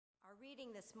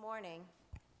reading this morning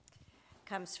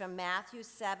comes from Matthew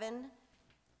 7,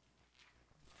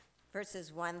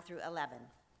 verses 1 through 11.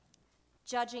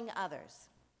 Judging others.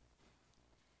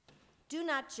 Do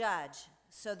not judge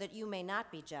so that you may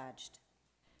not be judged.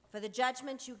 For the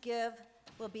judgment you give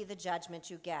will be the judgment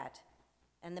you get,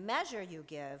 and the measure you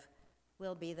give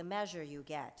will be the measure you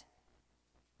get.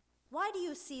 Why do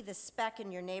you see the speck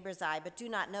in your neighbor's eye but do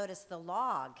not notice the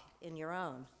log in your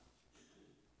own?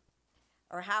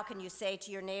 Or how can you say to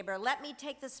your neighbor, "Let me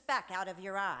take the speck out of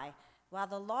your eye," while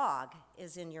the log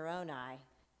is in your own eye?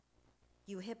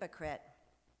 You hypocrite.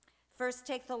 First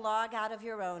take the log out of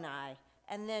your own eye,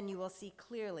 and then you will see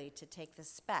clearly to take the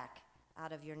speck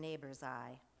out of your neighbor's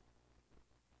eye.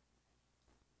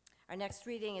 Our next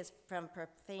reading is from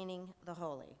Profaning the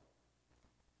Holy.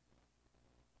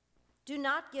 Do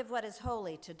not give what is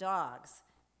holy to dogs,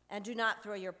 and do not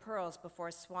throw your pearls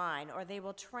before swine, or they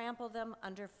will trample them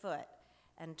underfoot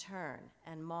and turn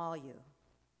and maul you.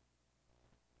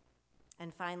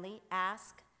 And finally,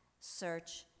 ask,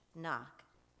 search, knock.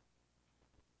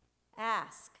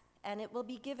 Ask, and it will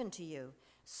be given to you.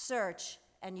 Search,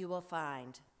 and you will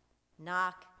find.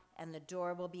 Knock, and the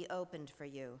door will be opened for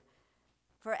you.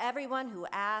 For everyone who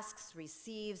asks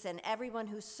receives, and everyone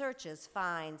who searches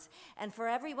finds, and for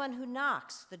everyone who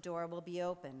knocks, the door will be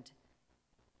opened.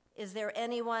 Is there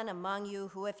anyone among you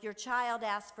who, if your child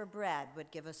asked for bread, would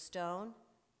give a stone?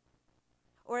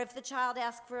 Or if the child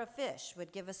asked for a fish,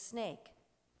 would give a snake?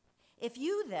 If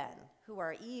you then, who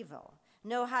are evil,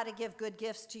 know how to give good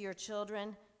gifts to your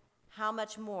children, how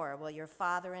much more will your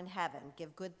Father in heaven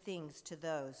give good things to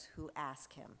those who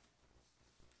ask him?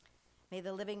 May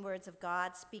the living words of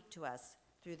God speak to us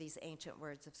through these ancient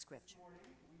words of Scripture.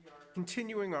 We are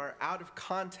continuing our Out of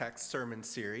Context sermon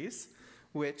series,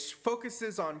 which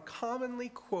focuses on commonly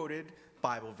quoted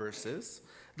Bible verses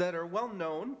that are well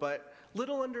known but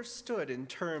little understood in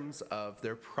terms of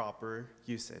their proper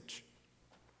usage.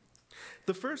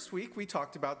 The first week, we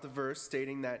talked about the verse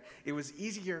stating that it was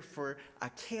easier for a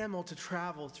camel to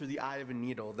travel through the eye of a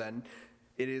needle than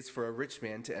it is for a rich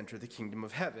man to enter the kingdom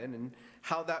of heaven, and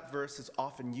how that verse is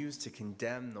often used to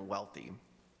condemn the wealthy,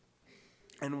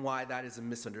 and why that is a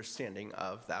misunderstanding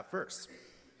of that verse.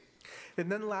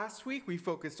 And then last week, we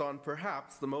focused on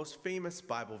perhaps the most famous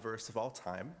Bible verse of all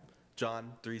time,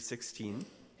 John 3:16,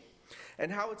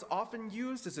 and how it's often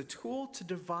used as a tool to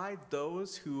divide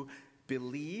those who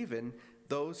believe and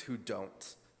those who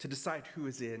don't, to decide who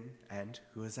is in and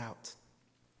who is out.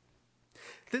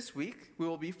 This week, we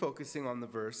will be focusing on the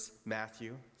verse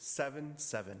Matthew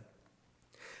 7:7,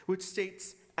 which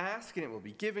states, "Ask and it will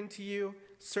be given to you,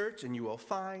 search and you will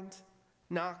find,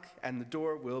 knock and the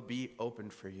door will be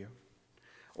opened for you."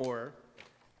 Or,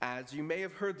 as you may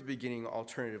have heard the beginning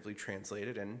alternatively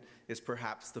translated and is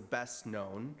perhaps the best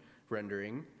known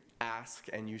rendering, "Ask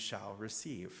and you shall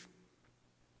receive."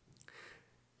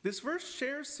 This verse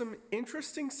shares some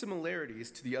interesting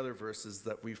similarities to the other verses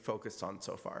that we've focused on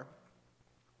so far.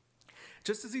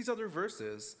 Just as these other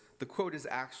verses, the quote is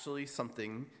actually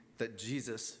something that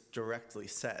Jesus directly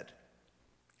said.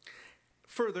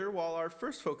 Further, while our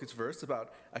first focus verse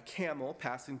about a camel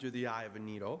passing through the eye of a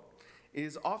needle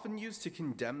is often used to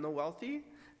condemn the wealthy,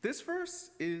 this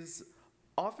verse is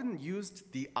often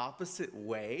used the opposite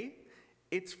way.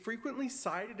 It's frequently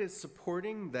cited as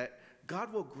supporting that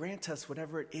God will grant us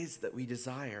whatever it is that we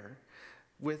desire,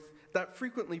 with that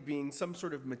frequently being some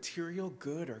sort of material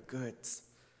good or goods,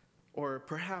 or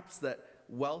perhaps that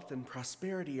wealth and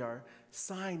prosperity are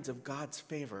signs of God's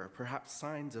favor, perhaps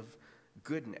signs of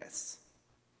goodness.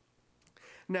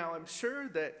 Now, I'm sure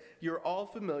that you're all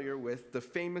familiar with the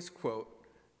famous quote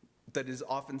that is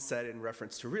often said in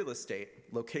reference to real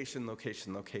estate, location,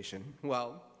 location, location.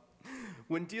 Well,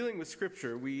 when dealing with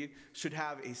Scripture, we should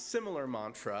have a similar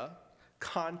mantra: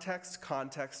 context,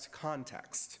 context,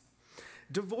 context.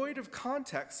 Devoid of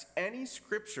context, any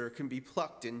Scripture can be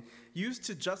plucked and used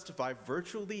to justify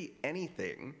virtually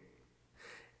anything.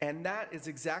 And that is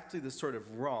exactly the sort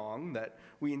of wrong that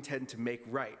we intend to make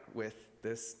right with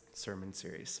this sermon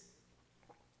series.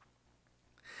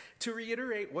 To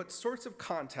reiterate what sorts of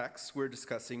contexts we're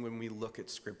discussing when we look at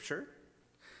Scripture,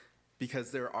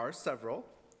 because there are several,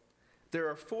 there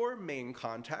are four main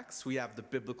contexts. We have the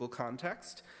biblical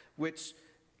context, which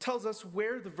tells us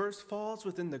where the verse falls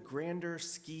within the grander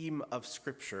scheme of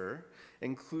Scripture,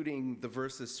 including the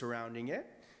verses surrounding it,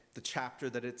 the chapter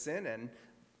that it's in, and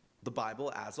the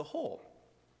Bible as a whole.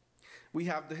 We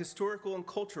have the historical and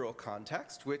cultural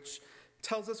context, which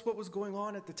tells us what was going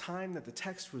on at the time that the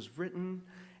text was written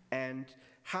and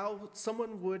how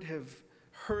someone would have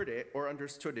heard it or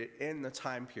understood it in the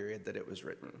time period that it was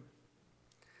written.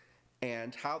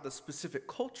 and how the specific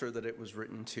culture that it was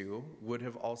written to would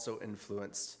have also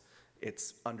influenced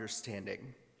its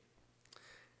understanding.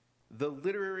 The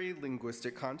literary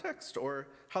linguistic context, or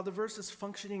how the verse is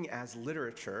functioning as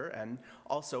literature, and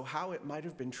also how it might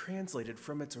have been translated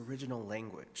from its original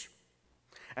language.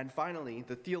 And finally,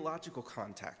 the theological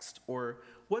context, or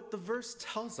what the verse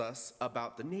tells us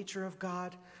about the nature of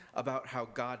God, about how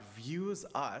God views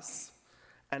us,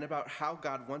 and about how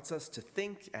God wants us to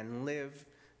think and live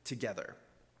together.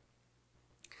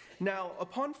 Now,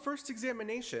 upon first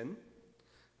examination,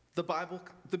 the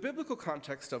biblical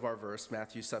context of our verse,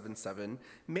 Matthew 7:7,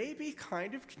 may be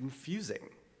kind of confusing,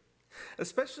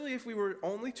 especially if we were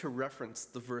only to reference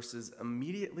the verses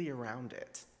immediately around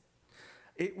it.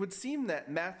 It would seem that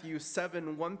Matthew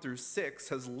 7:1-6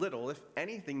 has little, if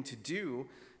anything, to do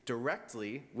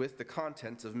directly with the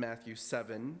contents of Matthew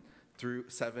 7:11.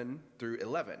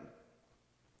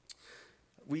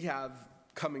 We have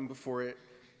coming before it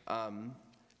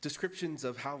descriptions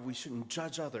of how we shouldn't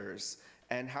judge others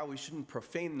and how we shouldn't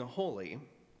profane the holy.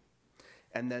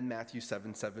 And then Matthew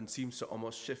 7:7 seems to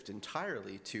almost shift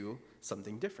entirely to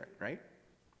something different, right?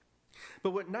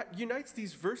 But what unites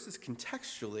these verses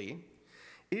contextually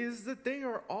is that they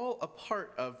are all a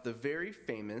part of the very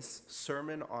famous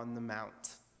Sermon on the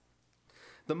Mount.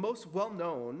 The most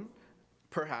well-known,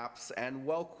 perhaps, and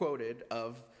well-quoted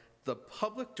of the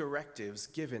public directives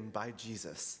given by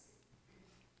Jesus.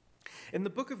 In the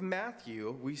book of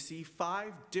Matthew, we see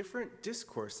 5 different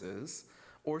discourses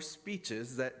or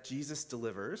speeches that Jesus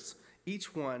delivers,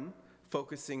 each one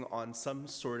focusing on some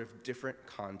sort of different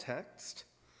context,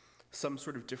 some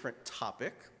sort of different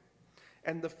topic.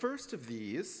 And the first of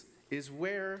these is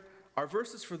where our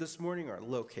verses for this morning are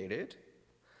located.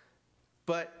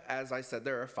 But as I said,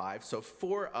 there are 5, so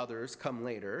 4 others come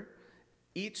later,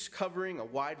 each covering a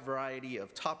wide variety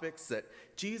of topics that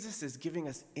Jesus is giving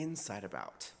us insight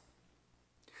about.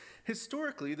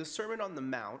 Historically, the Sermon on the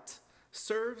Mount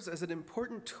serves as an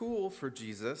important tool for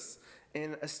Jesus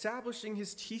in establishing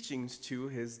his teachings to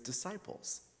his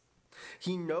disciples.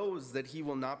 He knows that he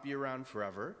will not be around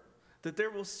forever, that there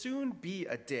will soon be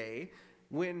a day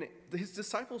when his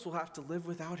disciples will have to live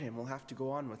without him, will have to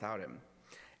go on without him,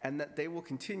 and that they will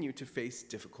continue to face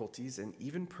difficulties and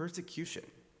even persecution.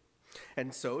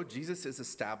 And so Jesus is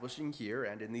establishing here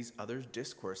and in these other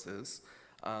discourses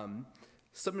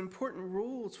some important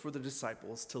rules for the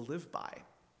disciples to live by.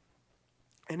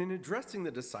 And in addressing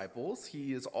the disciples,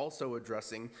 he is also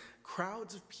addressing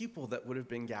crowds of people that would have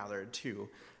been gathered too.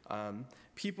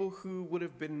 People who would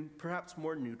have been perhaps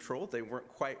more neutral. They weren't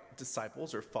quite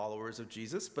disciples or followers of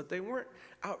Jesus, but they weren't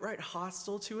outright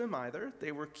hostile to him either.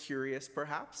 They were curious,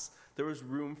 perhaps. There was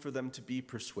room for them to be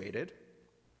persuaded.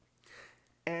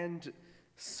 And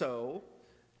so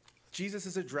Jesus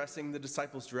is addressing the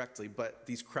disciples directly, but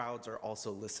these crowds are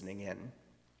also listening in.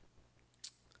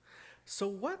 So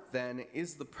what then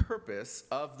is the purpose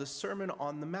of the Sermon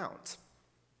on the Mount?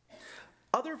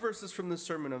 Other verses from the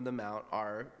Sermon on the Mount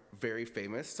are very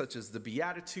famous, such as the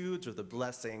Beatitudes or the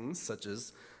blessings, such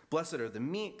as, "Blessed are the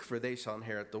meek, for they shall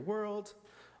inherit the world,"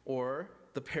 or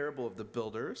the parable of the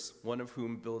builders, one of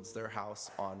whom builds their house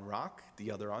on rock,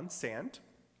 the other on sand.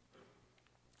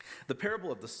 The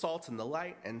parable of the salt and the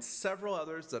light, and several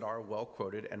others that are well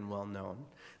quoted and well known.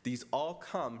 These all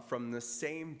come from the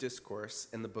same discourse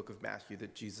in the book of Matthew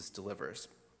that Jesus delivers.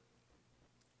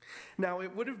 Now,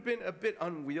 it would have been a bit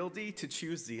unwieldy to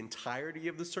choose the entirety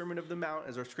of the Sermon of the Mount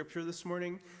as our scripture this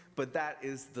morning, but that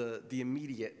is the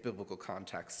immediate biblical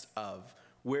context of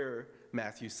where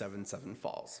Matthew 7:7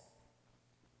 falls.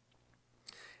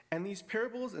 And these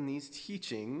parables and these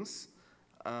teachings,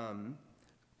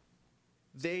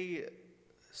 they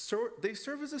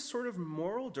serve as a sort of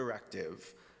moral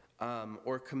directive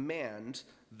or command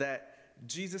that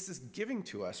Jesus is giving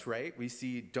to us, right? We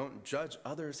see, don't judge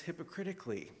others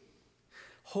hypocritically.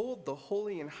 Hold the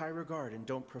holy in high regard and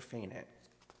don't profane it.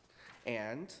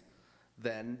 And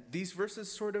then these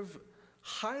verses sort of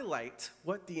highlight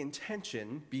what the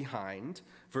intention behind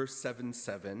verse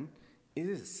 7:7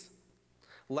 is.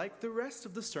 Like the rest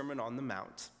of the Sermon on the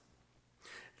Mount,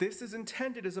 this is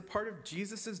intended as a part of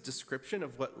Jesus' description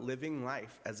of what living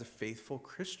life as a faithful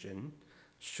Christian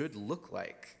should look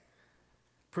like,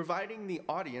 providing the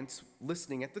audience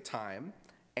listening at the time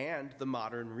and the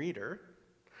modern reader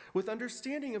with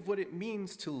understanding of what it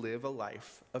means to live a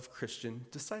life of Christian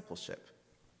discipleship.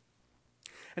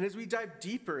 And as we dive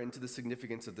deeper into the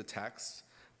significance of the text,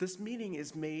 this meaning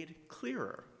is made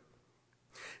clearer.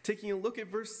 Taking a look at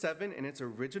verse 7 in its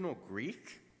original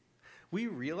Greek, we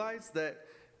realize that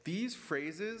these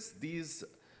phrases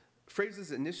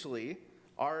initially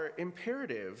are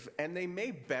imperative, and they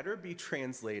may better be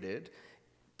translated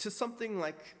to something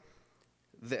like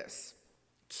this: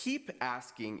 keep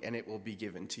asking and it will be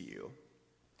given to you.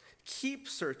 Keep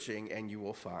searching and you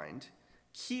will find.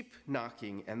 Keep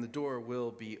knocking and the door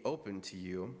will be open to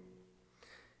you.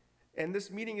 And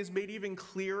this meaning is made even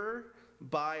clearer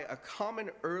by a common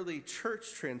early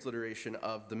church transliteration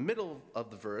of the middle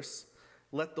of the verse: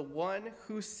 let the one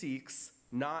who seeks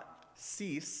not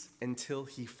cease until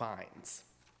he finds.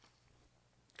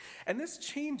 And this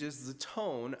changes the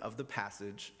tone of the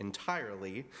passage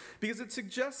entirely, because it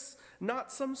suggests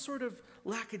not some sort of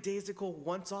lackadaisical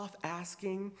once-off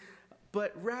asking,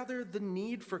 but rather the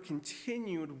need for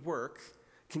continued work,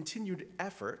 continued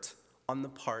effort on the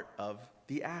part of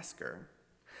the asker.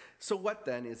 So what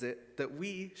then is it that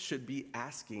we should be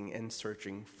asking and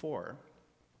searching for?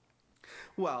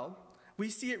 Well, we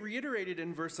see it reiterated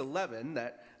in verse 11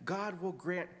 that God will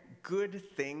grant good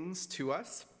things to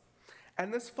us.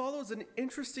 And this follows an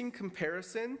interesting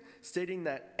comparison, stating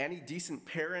that any decent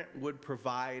parent would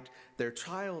provide their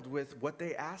child with what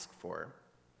they ask for.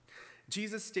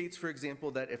 Jesus states, for example,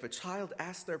 that if a child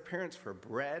asks their parents for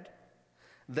bread,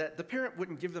 that the parent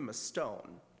wouldn't give them a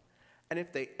stone. And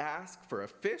if they ask for a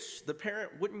fish, the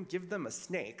parent wouldn't give them a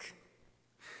snake.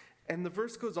 And the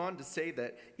verse goes on to say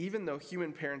that even though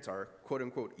human parents are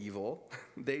quote-unquote evil,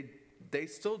 they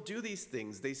still do these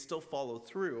things, they still follow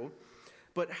through.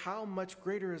 But how much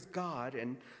greater is God,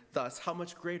 and thus how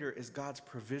much greater is God's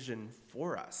provision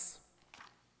for us?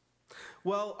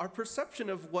 Well, our perception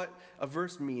of what a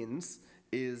verse means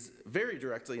is very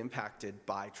directly impacted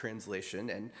by translation,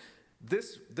 and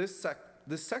this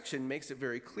section makes it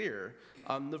very clear.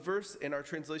 The verse in our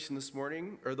translation this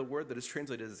morning, or the word that is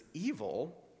translated as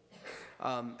evil,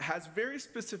 has very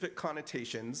specific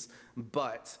connotations,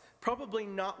 but probably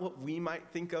not what we might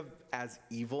think of as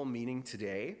evil meaning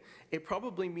today. It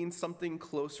probably means something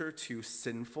closer to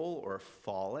sinful or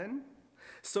fallen.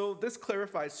 So this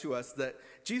clarifies to us that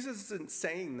Jesus isn't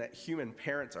saying that human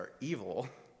parents are evil,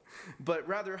 but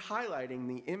rather highlighting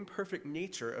the imperfect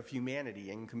nature of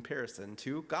humanity in comparison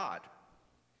to God.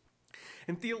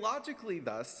 And theologically,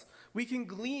 thus, we can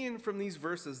glean from these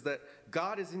verses that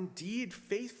God is indeed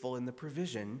faithful in the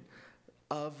provision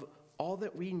of all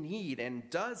that we need and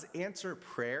does answer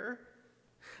prayer,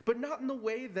 but not in the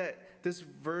way that this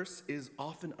verse is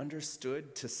often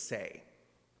understood to say.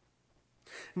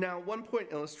 Now, one point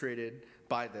illustrated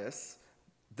by this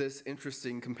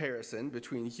interesting comparison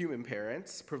between human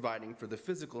parents providing for the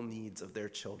physical needs of their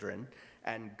children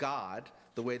and God,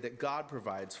 the way that God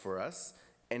provides for us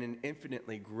in an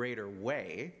infinitely greater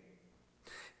way,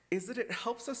 is that it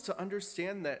helps us to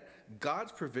understand that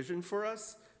God's provision for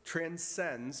us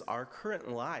transcends our current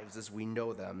lives as we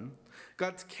know them.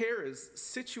 God's care is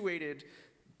situated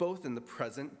both in the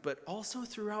present, but also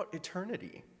throughout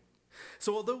eternity.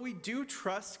 So although we do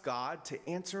trust God to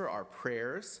answer our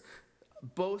prayers,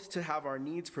 both to have our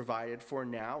needs provided for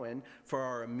now and for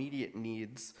our immediate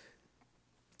needs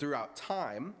throughout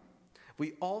time,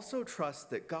 we also trust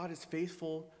that God is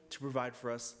faithful to provide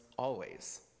for us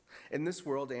always, in this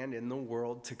world and in the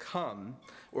world to come,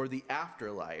 or the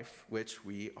afterlife, which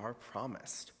we are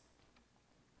promised.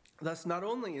 Thus, not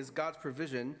only is God's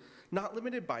provision not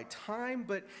limited by time,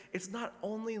 but it's not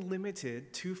only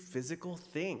limited to physical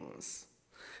things.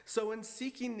 So in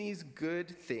seeking these good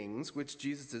things, which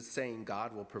Jesus is saying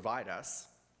God will provide us,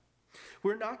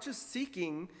 we're not just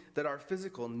seeking that our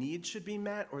physical needs should be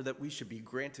met or that we should be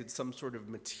granted some sort of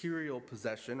material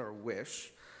possession or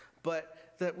wish,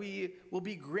 but that we will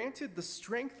be granted the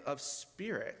strength of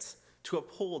spirit to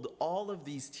uphold all of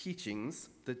these teachings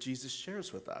that Jesus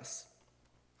shares with us.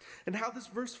 And how this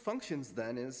verse functions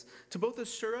then is to both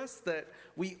assure us that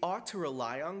we ought to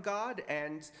rely on God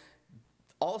and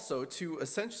also to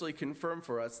essentially confirm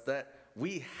for us that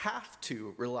we have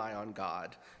to rely on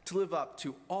God to live up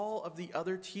to all of the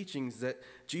other teachings that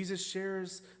Jesus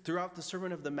shares throughout the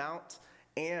Sermon of the Mount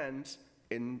and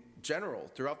in general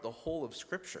throughout the whole of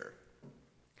Scripture.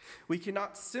 We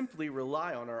cannot simply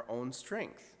rely on our own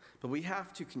strength, but we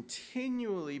have to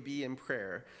continually be in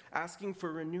prayer, asking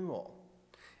for renewal,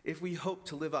 if we hope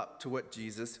to live up to what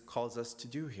Jesus calls us to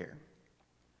do here.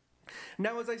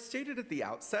 Now, as I stated at the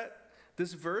outset,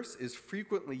 this verse is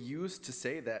frequently used to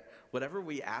say that whatever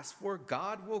we ask for,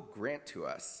 God will grant to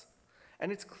us.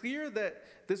 And it's clear that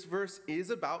this verse is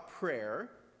about prayer,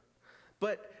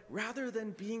 but rather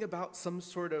than being about some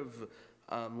sort of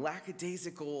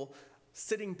lackadaisical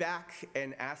sitting back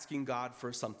and asking God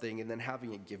for something and then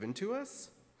having it given to us,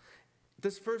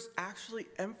 this verse actually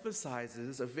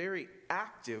emphasizes a very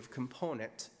active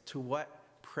component to what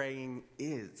praying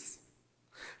is.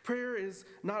 Prayer is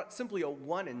not simply a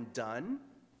one and done.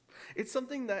 It's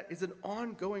something that is an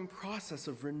ongoing process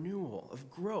of renewal, of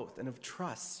growth, and of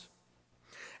trust.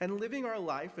 And living our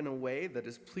life in a way that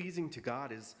is pleasing to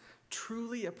God is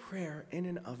truly a prayer in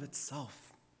and of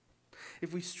itself.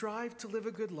 If we strive to live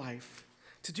a good life,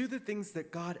 to do the things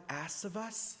that God asks of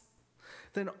us,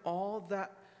 then all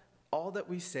that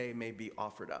we say may be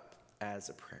offered up as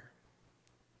a prayer.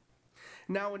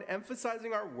 Now, in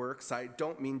emphasizing our works, I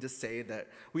don't mean to say that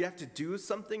we have to do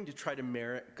something to try to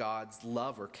merit God's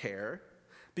love or care,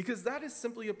 because that is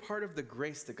simply a part of the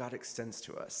grace that God extends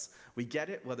to us. We get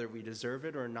it whether we deserve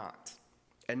it or not,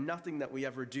 and nothing that we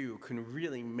ever do can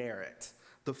really merit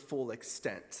the full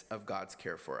extent of God's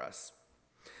care for us.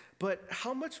 But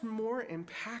how much more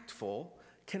impactful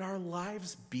can our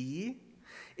lives be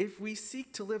if we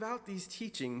seek to live out these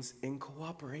teachings in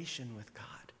cooperation with God?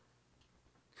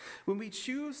 When we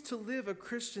choose to live a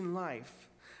Christian life,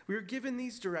 we are given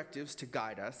these directives to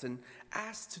guide us and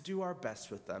asked to do our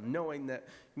best with them, knowing that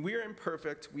we're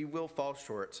imperfect, we will fall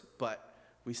short, but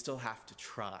we still have to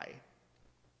try.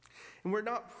 And we're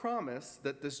not promised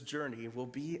that this journey will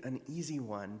be an easy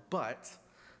one, but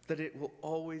that it will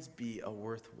always be a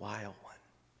worthwhile one.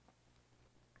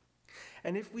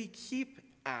 And if we keep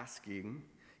asking,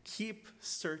 keep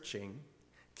searching,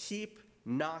 keep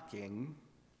knocking,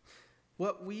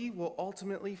 what we will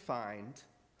ultimately find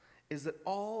is that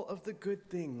all of the good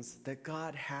things that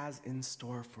God has in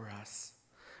store for us,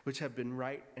 which have been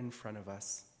right in front of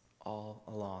us all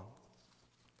along.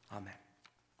 Amen.